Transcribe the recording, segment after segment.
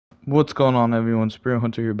What's going on, everyone? Spirit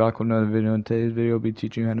Hunter here, back with another video. In today's video, I'll be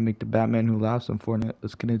teaching you how to make the Batman who laughs on Fortnite.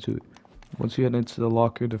 Let's get into it. Once you head into the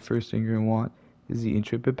locker, the first thing you're going to want is the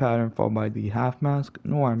intrepid pattern, followed by the half mask,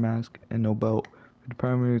 no arm mask, and no belt. For the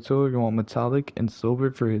primary tool, you're going to want metallic and silver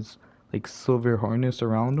for his silver harness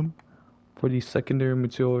around him. For the secondary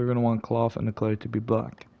material, you're going to want cloth and the color to be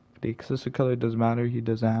black. For the accessory color, it doesn't matter, he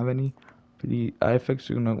doesn't have any. For the eye effects,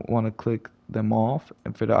 you're going to want to click them off,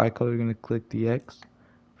 and for the eye color, you're going to click the X.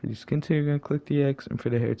 For the skin tint, you're going to click the X, and for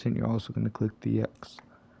the hair tint, you're also going to click the X.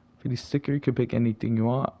 For the sticker, you can pick anything you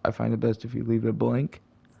want. I find it best if you leave it blank.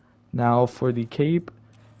 Now for the cape,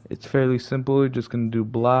 it's fairly simple. You're just going to do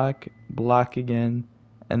black, black again,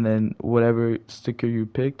 and then whatever sticker you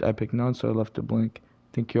picked. I picked none, so I left it blank.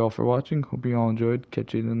 Thank you all for watching. Hope you all enjoyed.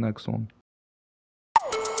 Catch you in the next one.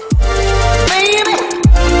 Baby.